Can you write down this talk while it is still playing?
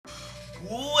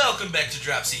Welcome back to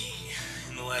Dropsy.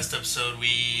 In the last episode,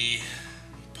 we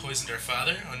poisoned our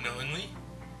father unknowingly.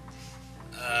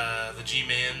 The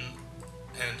G-Man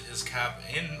and his cop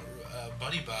and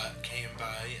Buddy Bot came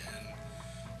by and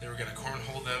they were going to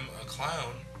cornhole them a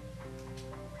clown.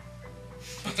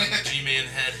 But then the G-Man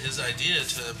had his idea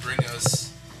to bring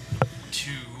us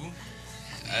to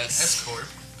S-Corp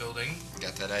building.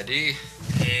 Got that ID.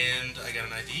 And I got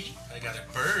an ID. I got a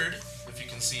bird. If you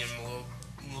can see him a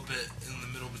little bit in the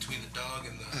middle between the dog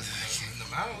and the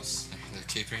mouse. They're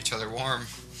keeping each other warm.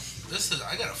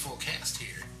 I got a full cast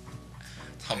here.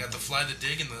 I got the Fly the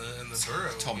Dig and the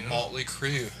Burrow. It's a motley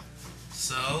crew.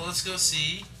 So let's go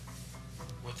see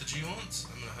what the G wants.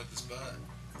 I'm gonna hug this bot.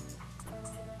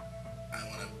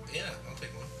 I'll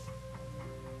take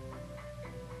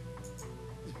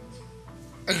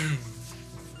one.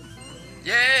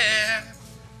 Yeah!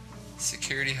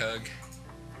 Security hug.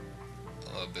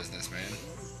 I love business, man.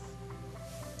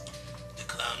 The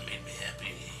clown made me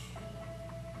happy.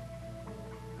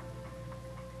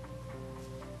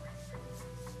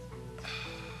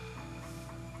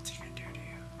 What's he gonna do to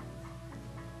you?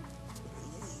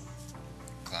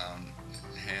 Clown,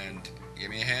 hand. Give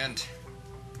me a hand.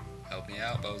 Help me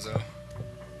out, bozo.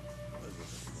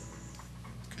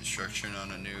 Construction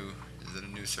on is it a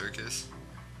new circus?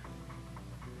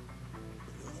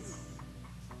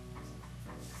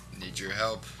 Need your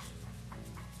help.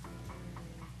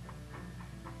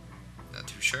 Not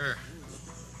too sure.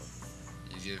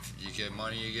 You get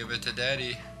money, you give it to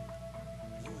Daddy.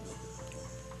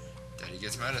 Daddy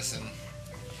gets medicine.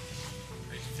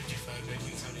 1955,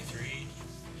 1973.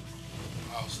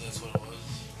 Oh, so that's what it was.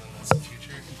 And then that's the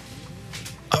future.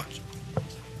 Ouch.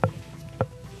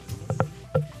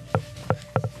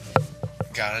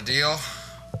 Got a deal.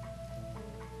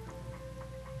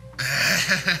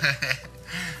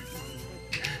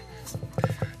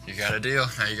 You got a deal.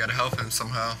 Now you gotta help him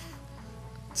somehow.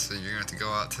 So you're gonna have to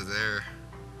go out to there.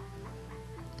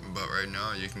 But right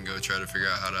now you can go try to figure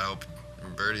out how to help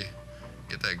Birdie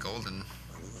get that golden.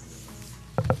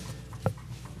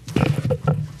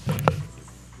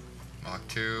 Mach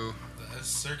 2. The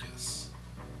circus.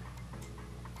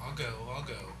 I'll go.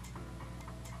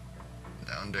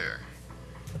 Down there.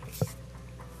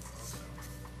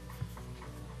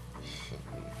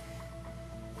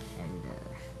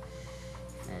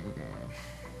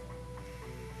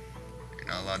 You're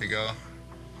not allowed to go?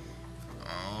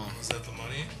 Oh. Is that the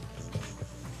money?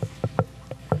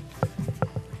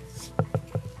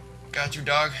 Got you,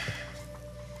 dog.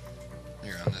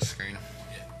 You're on this screen.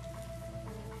 Yeah.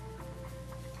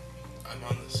 I'm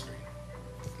on this screen.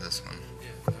 This one.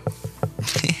 Yeah.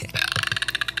 Okay.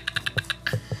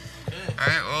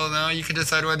 Alright, well now you can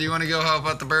decide whether you want to go help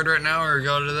out the bird right now or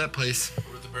go to that place.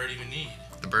 What does the bird even need?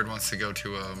 The bird wants to go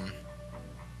to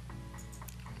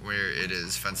where it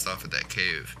is fenced off at that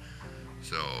cave.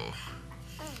 So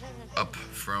up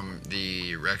from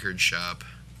the record shop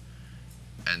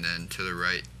and then to the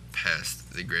right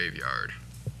past the graveyard.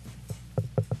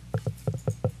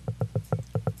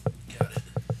 Got it.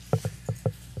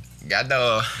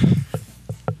 Gado.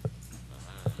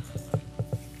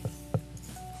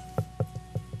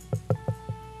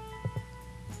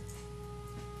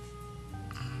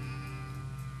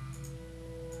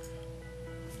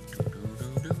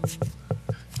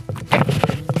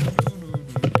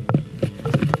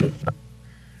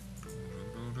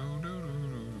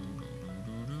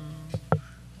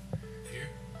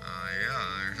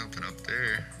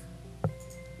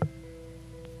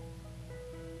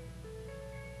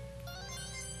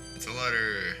 It's a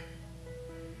letter.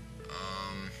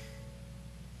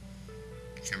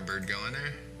 Can Bird go in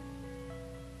there?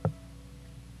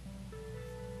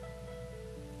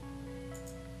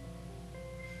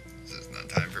 This is not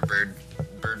time for bird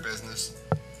business.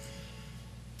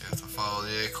 You have to follow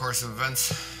the course of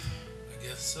events. I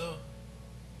guess so.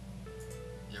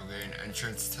 You'll get an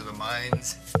entrance to the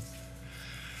mines.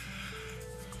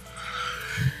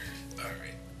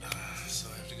 Alright. So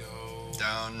I have to go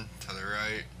Down to the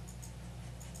right.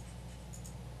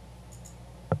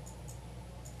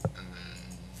 And then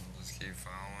just keep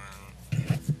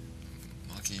following.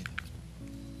 Monkey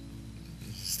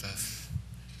stuff.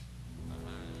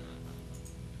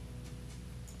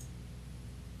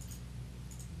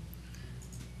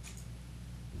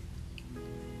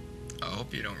 I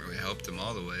hope you don't really help them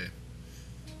all the way.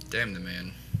 Damn the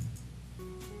man.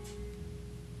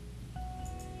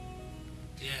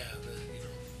 Yeah,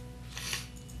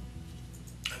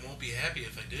 I won't be happy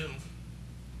if I do.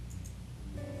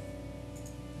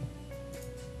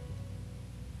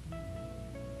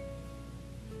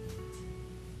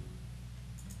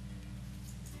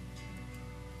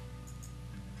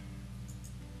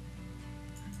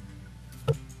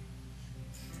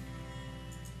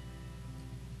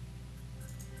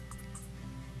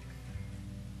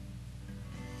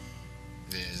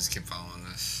 just keep following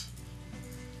this.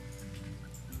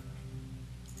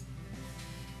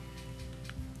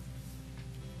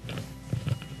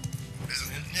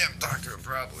 Yep, talk to him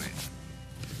probably.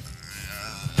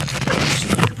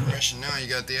 Permission now, you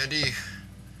got the ID.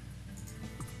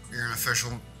 You're an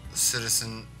official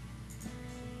citizen.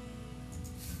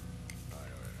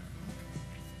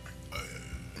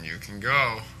 And you can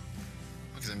go.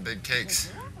 Look at them big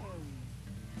cakes.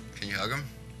 Can you hug them?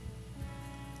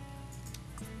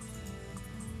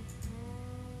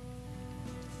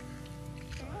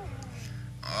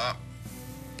 Oh.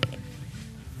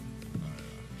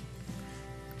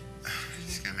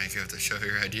 Just gonna make you have to show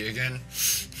your ID again.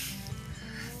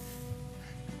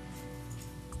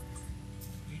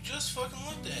 You just fucking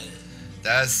looked at it.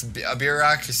 That's a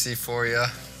bureaucracy for you.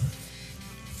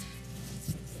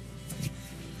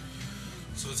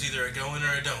 So it's either I go in or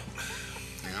I don't.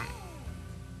 Yeah.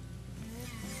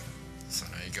 So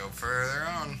now you go further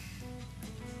on.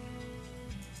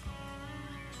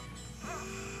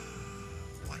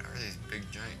 What are these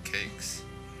big giant cakes?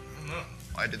 I don't know.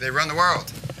 Why did they run the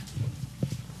world?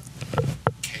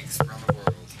 Cakes run the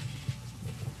world.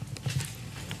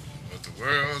 What the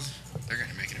world? They're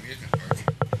gonna make an amusement park.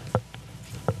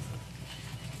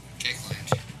 Cake land.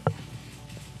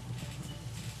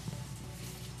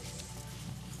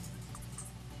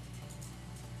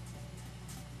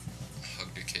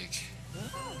 Hug the cake.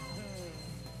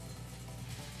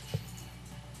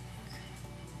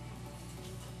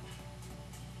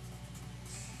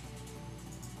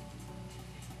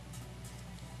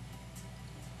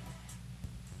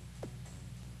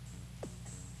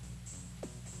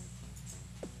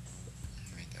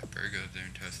 Make that bird go up there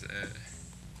and toast that.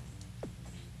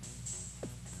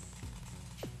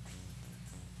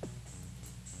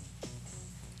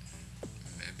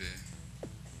 Maybe.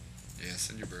 Yeah,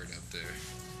 send your bird up there.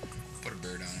 Put a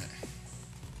bird on it.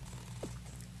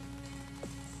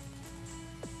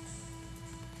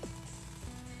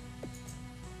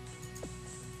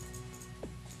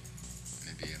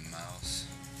 Maybe a mouse.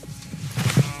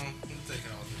 I'm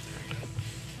taking all this there again.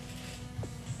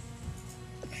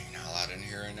 You're not allowed in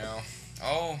here right now.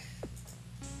 Oh!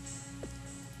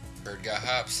 Bird got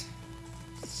hops.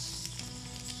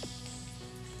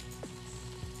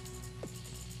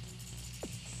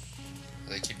 Are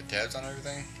they keeping tabs on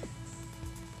everything?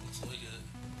 Looks like it.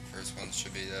 First one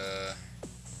should be the...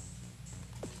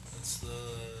 That's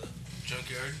the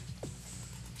junkyard.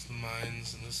 It's the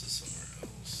mines, and this is somewhere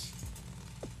else.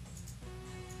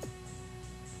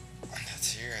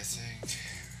 That's here, I think.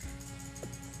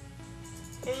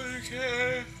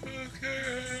 Okay,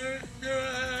 okay,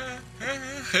 yeah.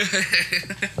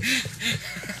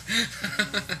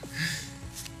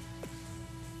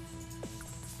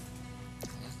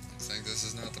 Looks like this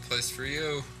is not the place for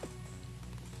you.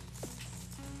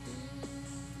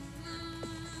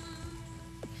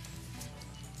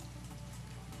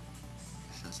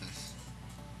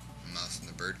 The mouse and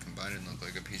the bird combined and look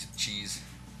like a piece of cheese.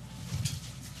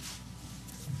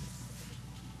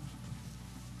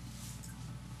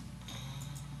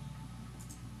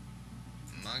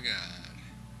 My God.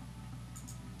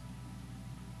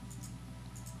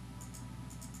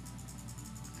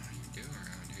 What do you do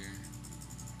around here?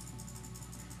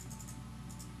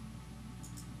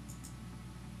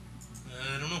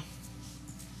 I don't know.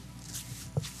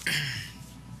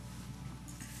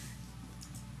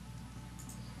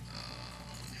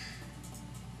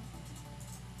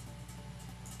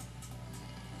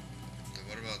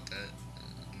 What about that?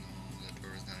 No, that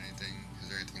door is not anything. Is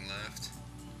there anything left?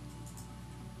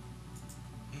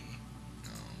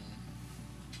 No.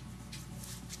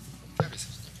 Gotta be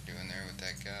something you can do in there with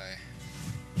that guy.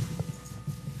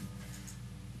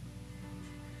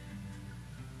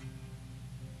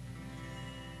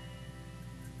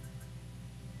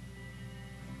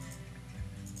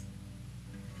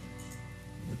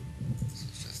 This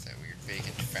is just that weird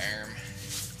vacant farm.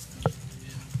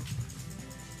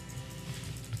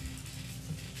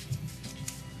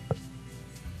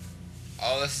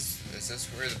 Oh, is this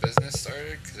where the business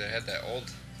started? Because it had that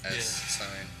old S sign.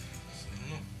 I don't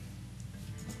know.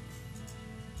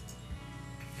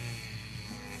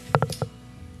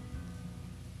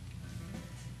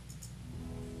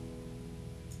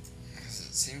 Because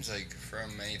it seems like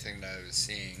from anything that I was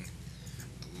seeing,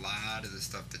 a lot of the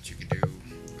stuff that you can do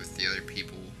with the other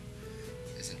people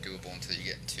isn't doable until you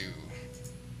get to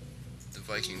the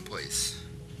Viking place.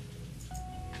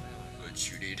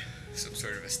 Which you need some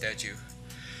sort of a statue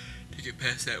to get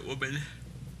past that woman.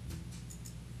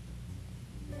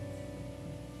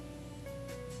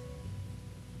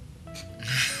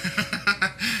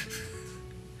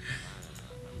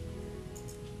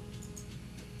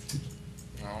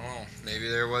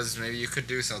 was maybe you could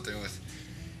do something with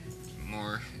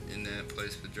more in that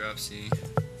place with Dropsy.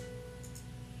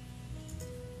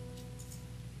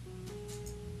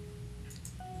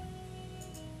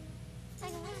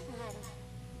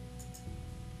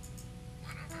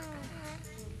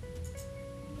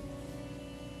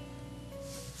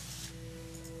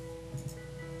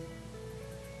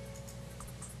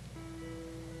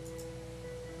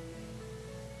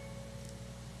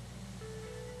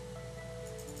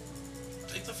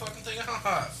 Take the fucking thing off.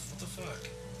 What the fuck?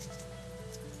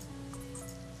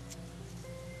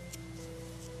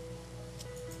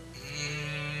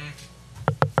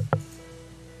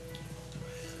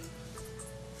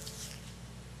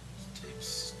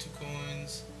 Tapes, 2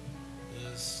 coins.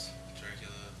 This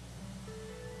Dracula.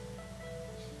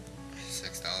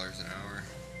 $6 an hour.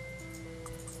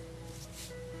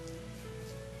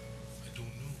 I don't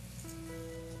know.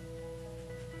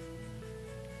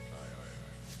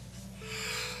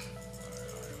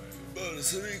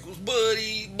 Medicine equals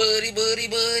buddy, buddy, buddy,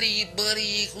 buddy,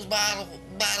 buddy equals bottle,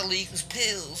 bottle equals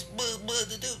pills, ooh.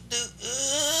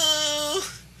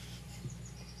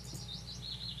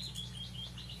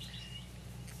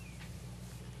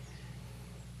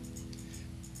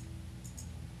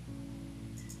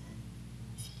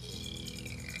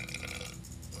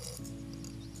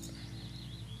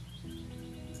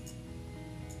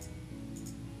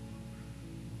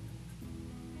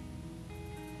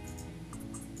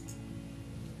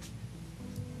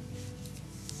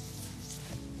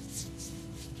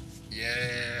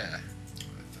 Yeah.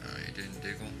 Oh, you didn't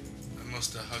diggle? I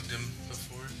must have hugged him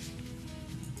before.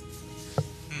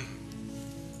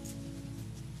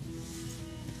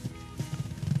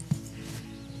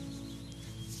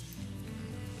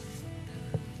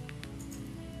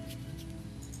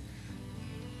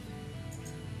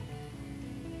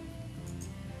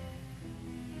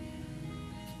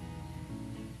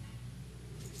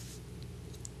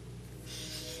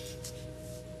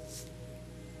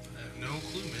 I have no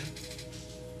clue, man.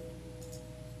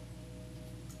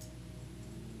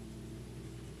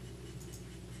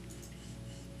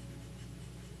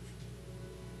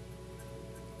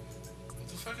 What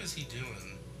the fuck is he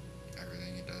doing?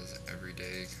 Everything he does every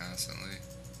day, constantly.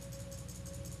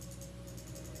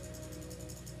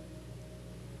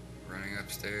 Running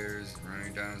upstairs,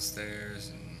 running downstairs,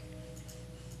 and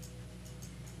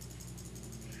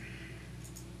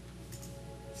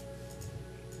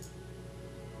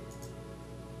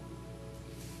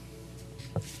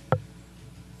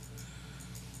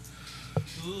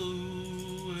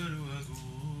Ooh, where do I go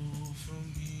from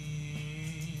here?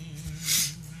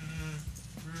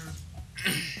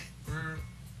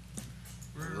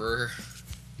 Rrr.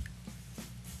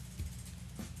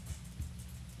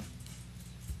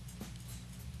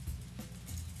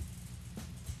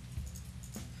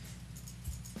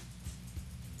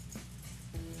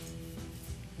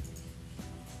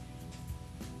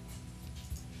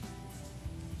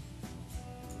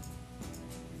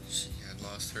 She had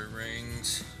lost her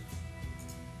rings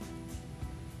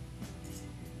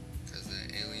because of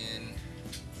the alien,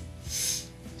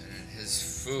 and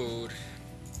his food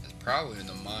is probably in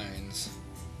the mines.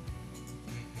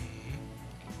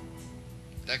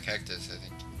 That cactus, I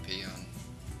think, you can pee on.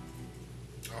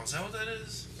 Oh, is that what that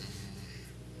is?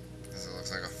 Because it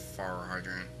looks like a fire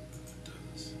hydrant. It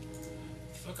does.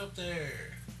 Fuck up there.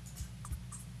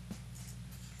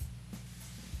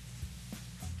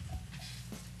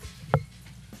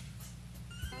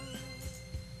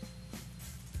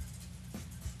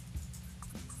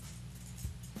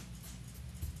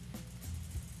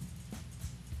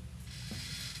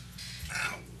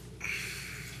 Ow.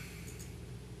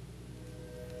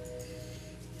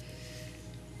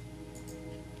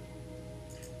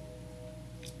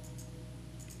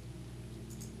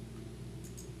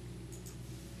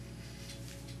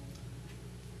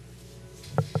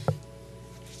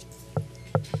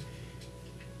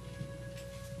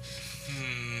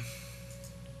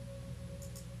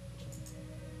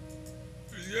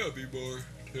 There's gotta be more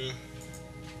to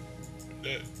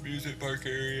that music park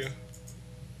area.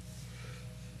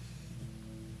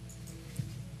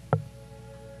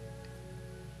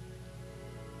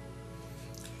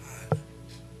 God.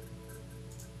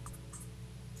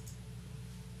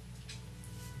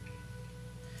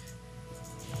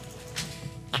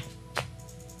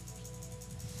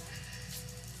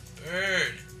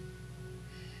 Bird.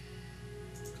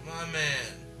 Come on, man.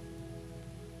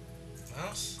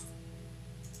 Mouse?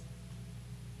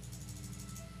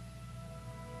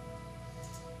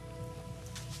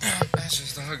 That's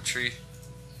just a hug tree.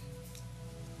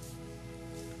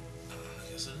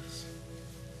 I guess it is.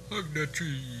 Hug that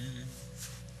tree.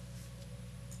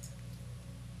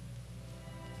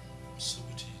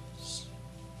 Sweeties.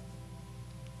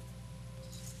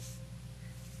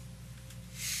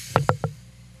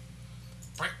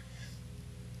 Right.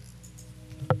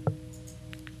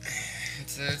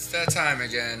 It's that time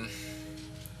again.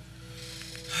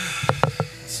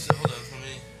 Hold on for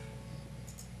me.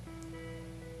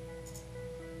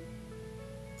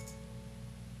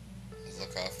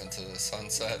 Look off into the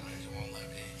sunset. You won't let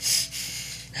me.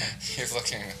 You're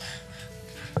looking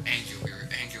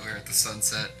angular at the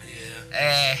sunset.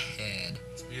 Yeah. And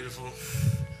It's beautiful.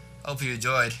 hope you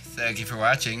enjoyed. Thank you for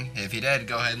watching. If you did,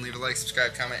 go ahead and leave a like,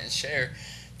 subscribe, comment, and share.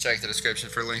 Check the description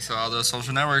for links to all those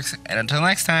social networks. And until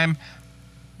next time,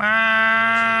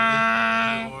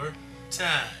 bye. Your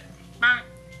time. Bye.